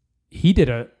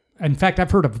fact,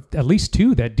 I've heard of at least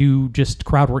 2 that do just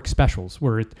crowd work specials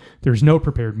where there's no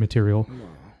prepared material. No.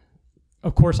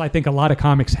 Of course, I think a lot of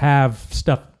comics have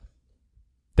stuff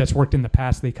that's worked in the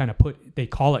past. They they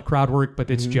call it crowd work, but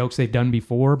it's jokes they've done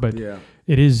before. But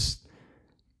it is,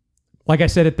 like I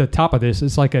said at the top of this,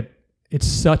 it's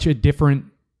such a different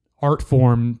art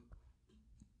form,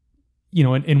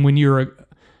 and when you're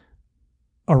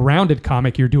a rounded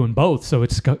comic, you're doing both. So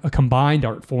it's a combined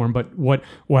art form. But what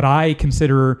I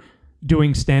consider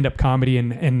doing stand-up comedy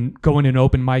and going in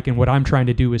open mic and what I'm trying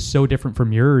to do is so different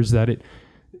from yours that it,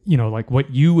 like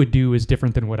what you would do is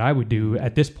different than what I would do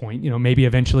at this point. Maybe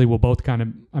eventually we'll both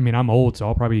I'm old, so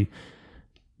I'll probably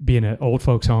be in an old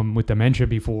folks home with dementia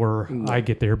before I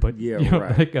get there. But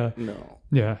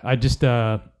I just,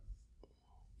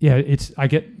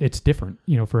 it's different,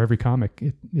 for every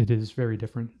comic. It is very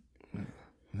different.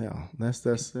 No, that's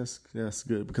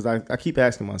good because I keep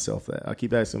asking myself that. I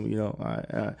keep asking,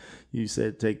 you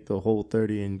said take the whole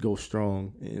 30 and go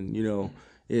strong, and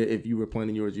if you were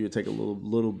planning yours, you would take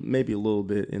maybe a little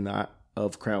bit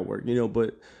of crowd work,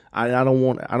 but I don't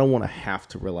want to have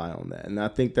to rely on that, and I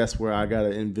think that's where I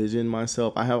gotta envision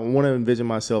myself. I want to envision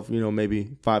myself,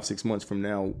 maybe 5-6 months from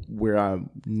now where I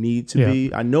need to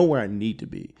be. I know where I need to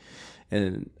be,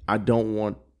 and I don't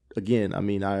want. Again,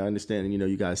 I understand,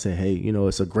 you guys say, hey,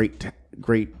 it's a great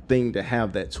thing to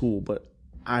have that tool, but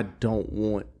I don't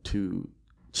want to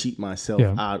cheat myself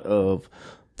out of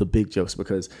the big jokes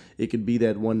because it could be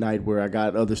that one night where I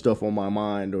got other stuff on my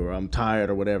mind or I'm tired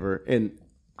or whatever, and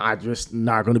I'm just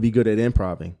not going to be good at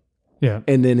improvising. Yeah.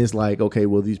 And then it's like, okay,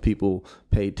 well, these people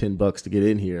paid $10 to get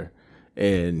in here,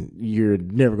 and you're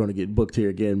never going to get booked here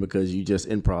again because you just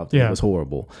improv. It was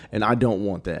horrible, and I don't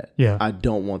want that. Yeah, I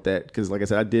don't want that because, like I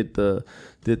said, I did the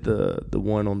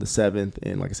one on the 7th,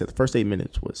 and like I said, the first 8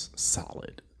 minutes was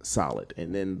solid,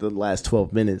 and then the last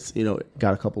 12 minutes,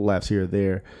 got a couple laughs here or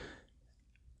there.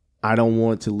 I don't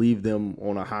want to leave them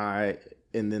on a high,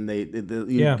 and then they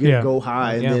go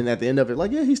high, and then at the end of it,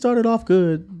 like, he started off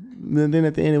good. then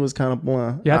at the end it was kind of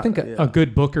blunt. Yeah, I think a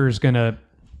good booker is gonna.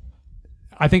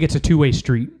 I think it's a two-way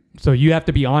street. So you have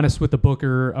to be honest with the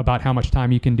booker about how much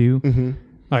time you can do. Mm-hmm.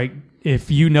 Like if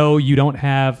you know you don't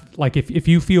have, like if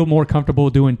you feel more comfortable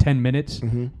doing 10 minutes,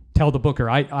 mm-hmm. tell the booker,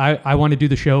 I want to do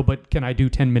the show, but can I do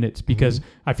 10 minutes? Because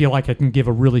mm-hmm. I feel like I can give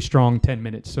a really strong 10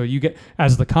 minutes. So you get,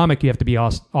 as the comic, you have to be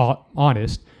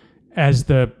honest. As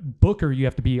the booker, you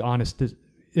have to be honest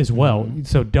as well. Mm-hmm.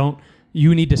 So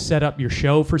you need to set up your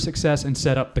show for success and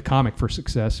set up the comic for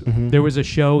success. Mm-hmm. There was a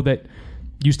show that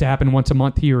used to happen once a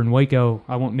month here in Waco.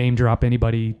 I won't name drop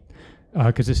anybody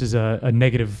because this is a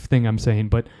negative thing I'm saying,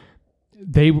 but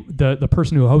the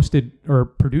person who hosted or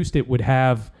produced it would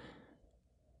have,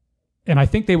 and I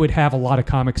think they would have a lot of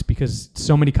comics because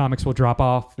so many comics will drop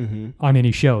off mm-hmm. on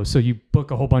any show. So you book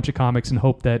a whole bunch of comics and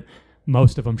hope that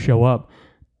most of them show up.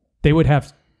 They would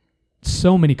have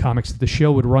so many comics that the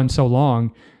show would run so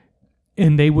long,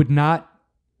 and they would not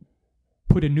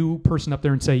put a new person up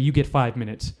there and say, you get 5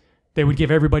 minutes. They would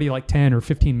give everybody like 10 or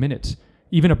 15 minutes.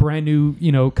 Even a brand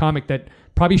new, comic that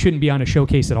probably shouldn't be on a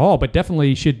showcase at all, but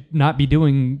definitely should not be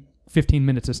doing 15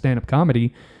 minutes of stand-up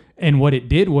comedy. And what it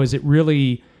did was it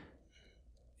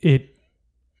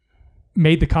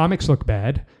made the comics look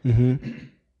bad. Mm-hmm.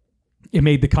 It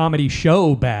made the comedy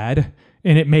show bad,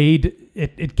 and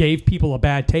it gave people a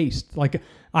bad taste. Like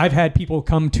I've had people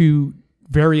come to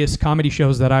various comedy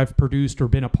shows that I've produced or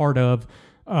been a part of,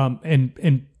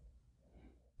 and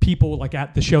people like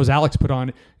at the shows Alex put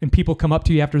on, and people come up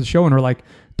to you after the show and are like,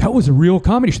 that was a real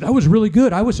comedy show. That was really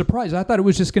good. I was surprised. I thought it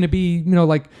was just going to be,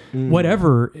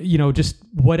 whatever, just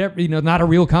whatever, not a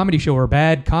real comedy show or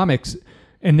bad comics.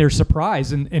 And they're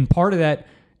surprised. And part of that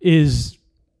is,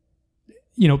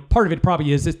 part of it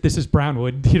probably is this is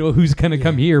Brownwood, who's going to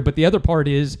come here. But the other part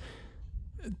is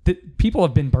that people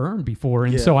have been burned before.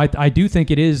 And so I do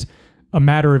think it is a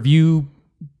matter of you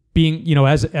being,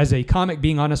 as a comic,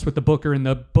 being honest with the booker, and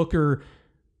the booker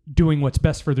doing what's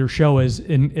best for their show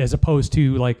as opposed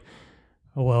to like,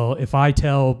 well, if I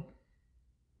tell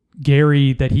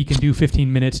Gary that he can do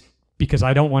 15 minutes because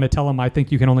I don't want to tell him I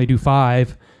think you can only do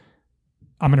 5,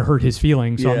 I'm going to hurt his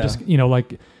feelings. So I'm just,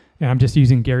 and I'm just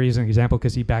using Gary as an example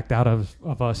because he backed out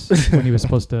of us when he was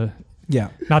supposed to. Yeah.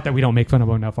 Not that we don't make fun of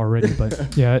him enough already,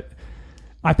 but yeah,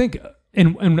 I think,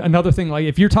 and another thing, like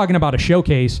if you're talking about a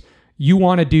showcase, you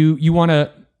want to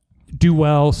do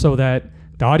well so that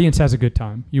the audience has a good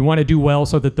time. You want to do well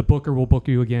so that the booker will book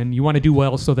you again. You want to do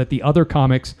well so that the other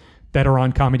comics that are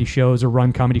on comedy shows or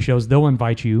run comedy shows, they'll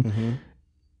invite you. Mm-hmm.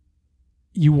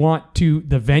 You want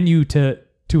the venue to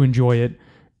enjoy it.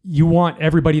 You want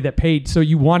everybody that paid. So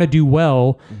you want to do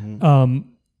well. Mm-hmm.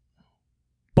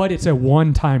 But it's a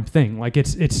one-time thing. Like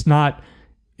it's not,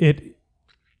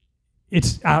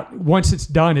 it's out. Once it's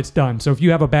done, it's done. So if you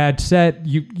have a bad set,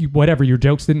 you whatever, your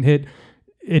jokes didn't hit,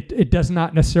 it does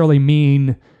not necessarily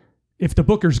mean if the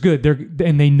booker's good,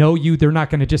 and they know you, they're not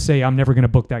going to just say, I'm never going to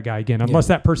book that guy again. Unless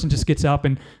that person just gets up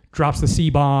and drops the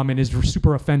C-bomb and is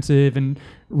super offensive and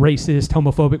racist,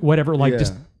 homophobic, whatever,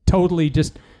 just totally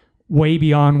just way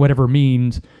beyond whatever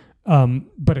means.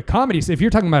 But a comedy, if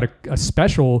you're talking about a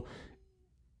special,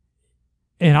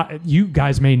 and you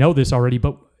guys may know this already,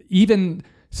 but even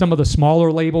some of the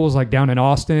smaller labels like down in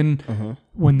Austin,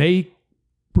 when they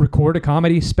record a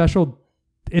comedy special,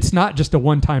 it's not just a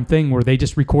one-time thing where they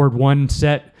just record one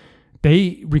set.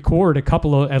 They record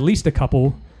at least a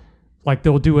couple. Like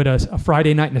they'll do it a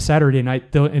Friday night and a Saturday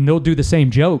night, they'll do the same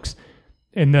jokes.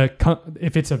 And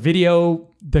if it's a video,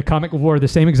 the comic will wear the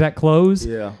same exact clothes.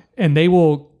 Yeah. And they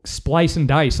will splice and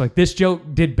dice. Like this joke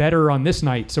did better on this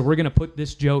night, so we're going to put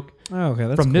this joke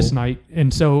from this night.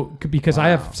 And so, because I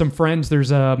have some friends,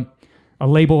 there's a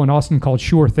label in Austin called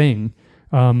Sure Thing.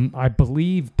 I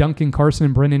believe Duncan Carson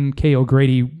and Brennan K.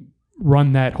 O'Grady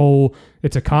run that whole.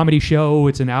 It's a comedy show.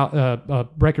 It's a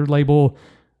record label.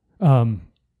 I'm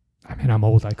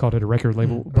old. I called it a record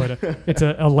label, but it's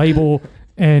a label.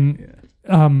 And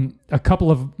a couple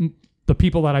of the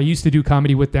people that I used to do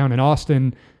comedy with down in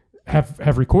Austin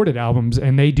have recorded albums,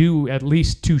 and they do at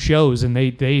least 2 shows, and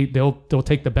they'll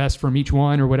take the best from each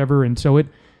one or whatever. And so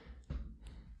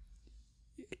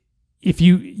if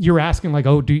you're asking like,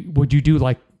 would you do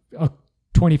like a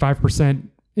 25%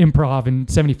 improv and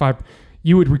 75%,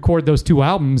 you would record those 2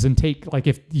 albums and take, like,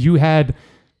 if you had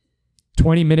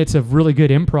 20 minutes of really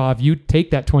good improv, you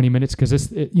take that 20 minutes because it's,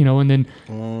 and then,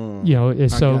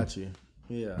 so I got you.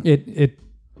 Yeah.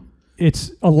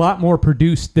 It's a lot more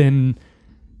produced than,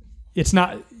 it's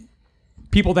not,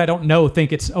 people that don't know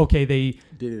think it's okay.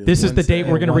 This is the date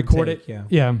we're going to record it.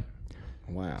 Yeah.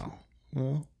 Wow.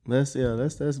 Well, that's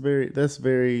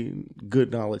very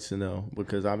good knowledge to know,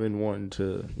 because I've been wanting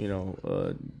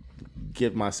to,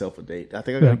 give myself a date. I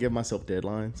think I gotta give myself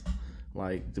deadlines.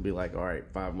 Like, to be like, all right,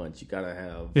 5 months, you gotta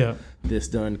have this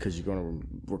done because you're gonna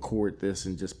record this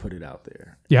and just put it out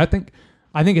there. Yeah, I think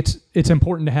it's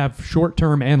important to have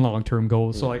short-term and long-term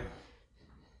goals. So like,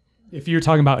 if you're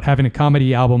talking about having a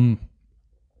comedy album,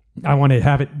 I want to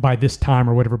have it by this time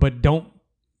or whatever, but don't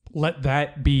let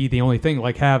that be the only thing.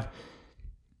 Like, have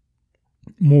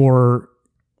more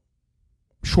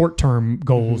short-term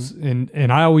goals. And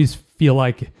I always feel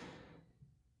like,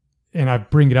 and I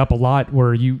bring it up a lot,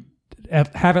 where you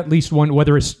have at least one,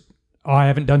 whether it's, I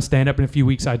haven't done stand-up in a few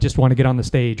weeks, I just want to get on the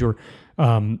stage, or,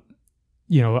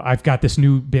 I've got this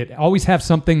new bit. Always have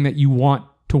something that you want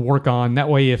to work on. That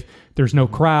way, if there's no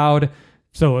crowd,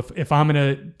 so if I'm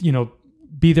going to,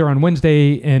 be there on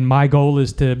Wednesday and my goal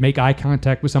is to make eye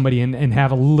contact with somebody and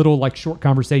have a little like short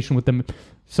conversation with them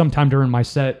sometime during my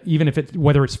set, even if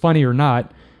whether it's funny or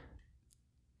not,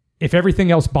 if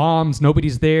everything else bombs,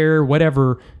 nobody's there,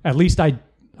 whatever, at least I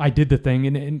did the thing.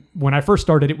 And when I first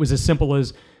started, it was as simple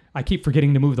as, I keep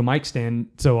forgetting to move the mic stand,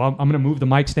 so I'm going to move the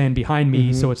mic stand behind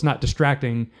me so it's not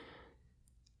distracting,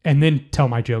 and then tell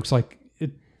my jokes. Like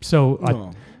it.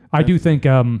 So I do think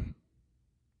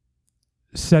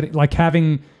setting, like,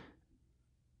 having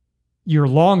your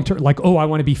long term, like, I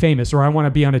want to be famous, or I want to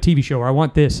be on a TV show, or I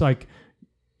want this, like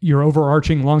your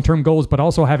overarching long term goals, but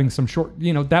also having some short.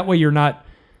 That way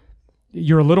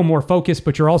you're a little more focused,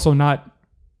 but you're also not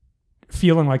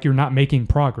feeling like you're not making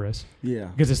progress. Yeah.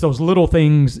 Because it's those little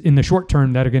things in the short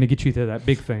term that are going to get you to that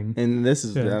big thing. And this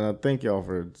is, and I thank y'all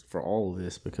for all of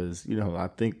this, because, I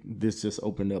think this just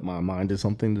opened up my mind to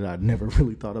something that I'd never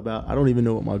really thought about. I don't even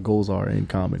know what my goals are in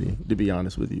comedy, to be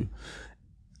honest with you.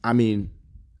 I mean,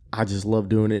 I just love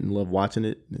doing it and love watching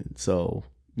it. And so,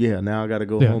 now I got to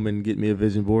go home and get me a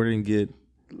vision board and get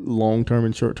long-term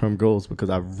and short-term goals, because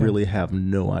I really have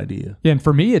no idea. Yeah. And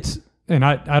for me, it's, and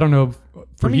I don't know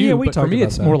for you, but for me,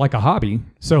 it's more like a hobby.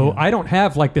 So I don't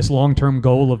have like this long-term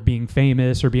goal of being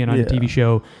famous or being on a TV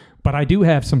show, but I do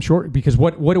have some short, because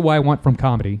what do I want from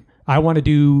comedy? I want to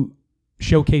do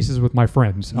showcases with my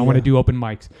friends. I want to do open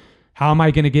mics. How am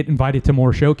I going to get invited to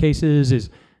more showcases? Is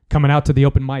coming out to the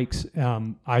open mics.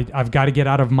 I've got to get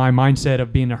out of my mindset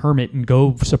of being a hermit and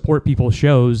go support people's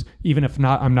shows, even if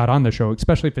I'm not on the show,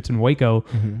 especially if it's in Waco.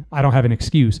 I don't have an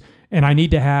excuse. And I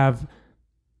need to have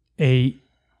a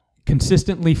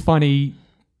consistently funny,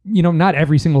 not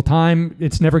every single time,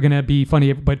 it's never going to be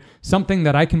funny, but something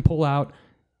that I can pull out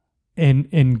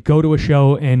and go to a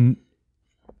show and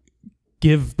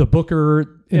give the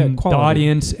booker and the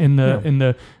audience and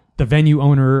the venue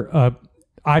owner,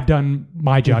 I've done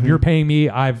my job. You're paying me.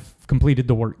 I've completed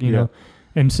the work, you know?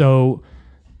 And so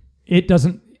it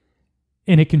doesn't,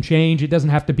 and it can change. It doesn't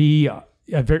have to be a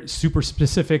very super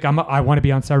specific. I want to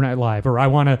be on Saturday Night Live, or I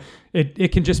want to.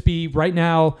 It can just be right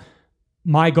now.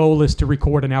 My goal is to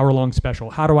record an hour-long special.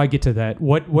 How do I get to that?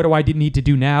 What do I need to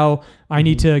do now? I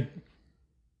need to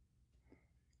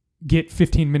get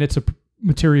 15 minutes of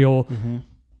material.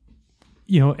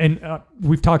 And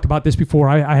we've talked about this before.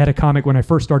 I had a comic when I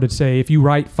first started say, if you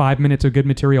write 5 minutes of good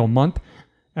material a month,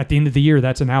 at the end of the year,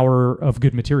 that's an hour of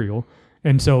good material.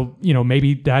 And so,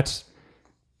 maybe that's,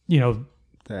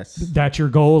 that's your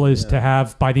goal, is to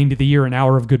have by the end of the year an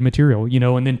hour of good material,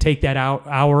 and then take that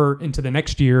hour into the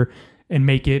next year and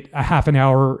make it a half an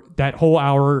hour, that whole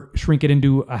hour, shrink it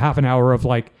into a half an hour of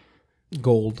like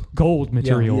gold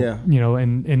material,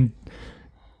 and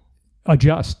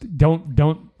adjust.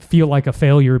 Don't feel like a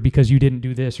failure because you didn't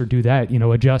do this or do that,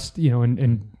 adjust,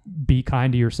 and be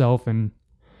kind to yourself. And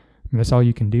that's all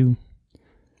you can do.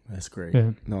 That's great.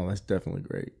 Yeah. No, that's definitely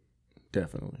great.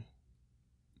 Definitely.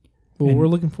 Well, we're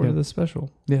looking forward to this special.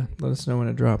 Yeah. Let us know when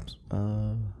it drops.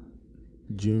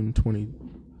 June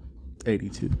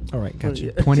 2082. All right,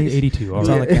 gotcha. 2082. All right.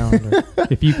 On the calendar.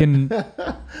 If you can,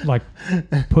 like,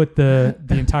 put the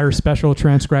entire special,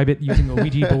 transcribe it using a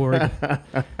Ouija board,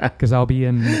 because I'll be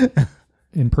in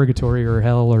purgatory or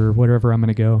hell or wherever I'm going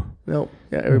to go. Nope.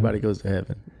 Yeah, everybody goes to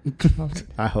heaven.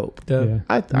 I hope. Yeah,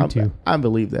 I too. I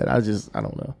believe that. I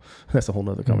don't know. That's a whole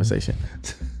nother conversation.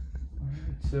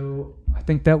 So I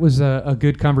think that was a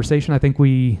good conversation. I think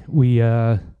we've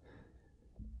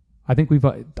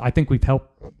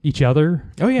helped each other.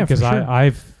 Oh yeah, because for sure.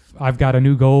 I've got a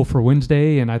new goal for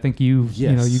Wednesday, and I think you've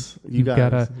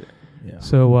got a. Yeah.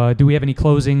 So do we have any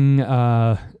closing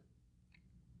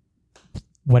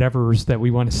whatevers that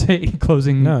we want to say.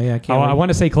 Closing. No, yeah, I want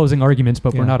to say closing arguments,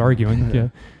 but we're not arguing. Yeah.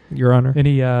 Your Honor.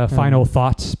 Any final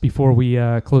thoughts before we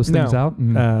close things out?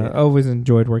 Always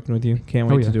enjoyed working with you. Can't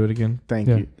wait to do it again. Thank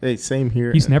you. Hey, same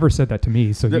here. He's never said that to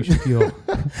me, so you should feel.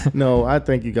 No, I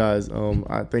thank you guys.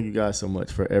 I thank you guys so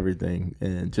much for everything,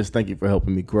 and just thank you for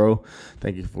helping me grow.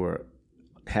 Thank you for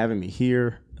having me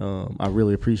here. I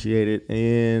really appreciate it,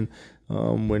 and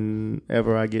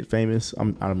whenever I get famous,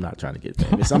 I'm not trying to get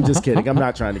famous. I'm just kidding. I'm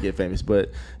not trying to get famous,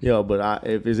 but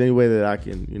if there's any way that I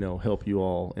can, help you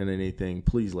all in anything,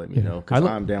 please let me know, because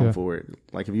I'm down for it.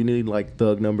 Like if you need like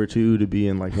Thug Number 2 to be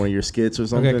in like one of your skits or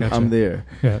something, gotcha. I'm there.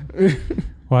 Yeah.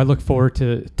 Well, I look forward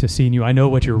to seeing you. I know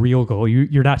what your real goal.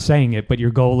 You're not saying it, but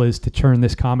your goal is to turn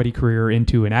this comedy career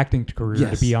into an acting career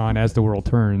to be on As the World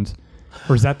Turns.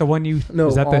 Or is that the one you? No,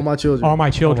 is that All My Children. All My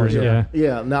Children. Yeah.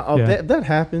 Yeah. Now that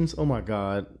happens. Oh my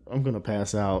God, I'm gonna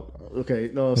pass out.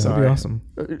 Okay. No, sorry. That'd be awesome.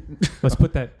 Let's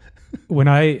put that. When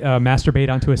I masturbate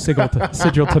onto a sigil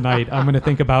tonight, I'm going to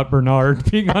think about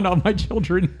Barnard being on All My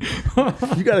Children.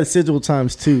 You got a sigil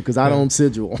times 2 because I don't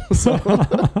sigil. So.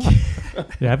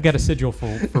 Yeah, I've got a sigil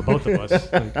for both of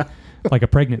us, like a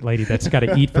pregnant lady that's got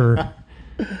to eat for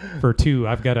 2.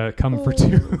 I've got to come for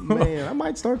 2. Man, I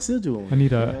might start sigiling. I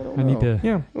need to.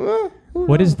 Yeah.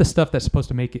 What is the stuff that's supposed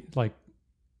to make it like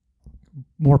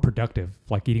more productive,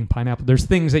 like eating pineapple? There's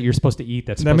things that you're supposed to eat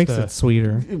that makes it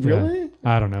sweeter. Really? Yeah,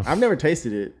 I don't know. I've never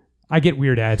tasted it. I get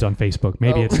weird ads on Facebook.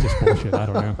 Maybe it's just bullshit. I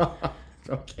don't know.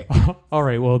 Okay. All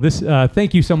right. Well,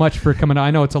 thank you so much for coming.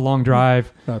 I know it's a long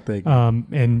drive. Oh, thank you.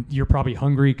 And you're probably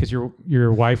hungry because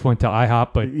your wife went to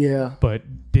IHOP, but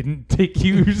didn't take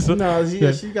you. So, no,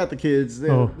 she got the kids. They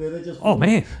just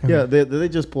man. Yeah, they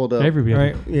just pulled up. Everybody.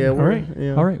 Right. Yeah. All right.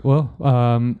 Yeah. All right.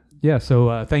 Well, yeah.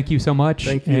 So thank you so much.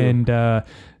 Thank you. And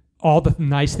all the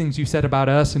nice things you said about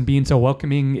us and being so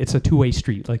welcoming. It's a two-way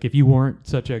street. Like if you weren't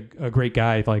such a great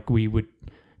guy, like we would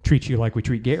treat you like we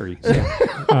treat Gary.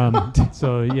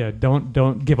 So,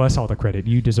 don't give us all the credit.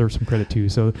 You deserve some credit too.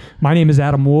 So my name is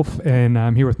Adam Wolf, and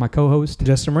I'm here with my co-host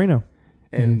Justin Marino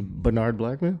and Barnard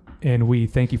Blackman. And we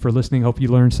thank you for listening. Hope you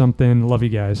learned something. Love you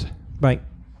guys. Bye.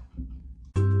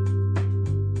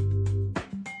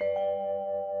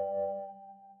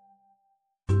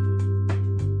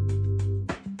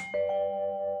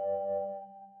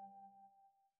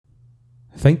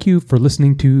 Thank you for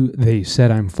listening to They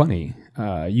Said I'm Funny.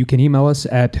 You can email us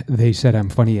at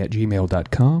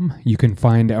theysaidimfunny@gmail.com. You can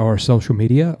find our social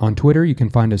media. On Twitter, you can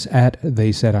find us at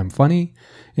They Said I'm Funny.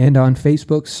 And on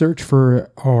Facebook, search for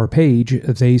our page,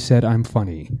 They Said I'm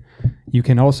Funny. You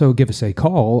can also give us a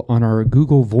call on our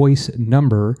Google Voice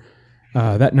number.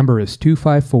 That number is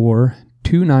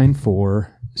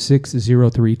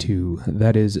 254-294-6032.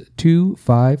 That is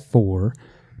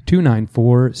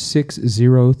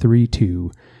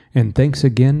 254-294-6032. And thanks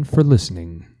again for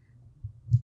listening.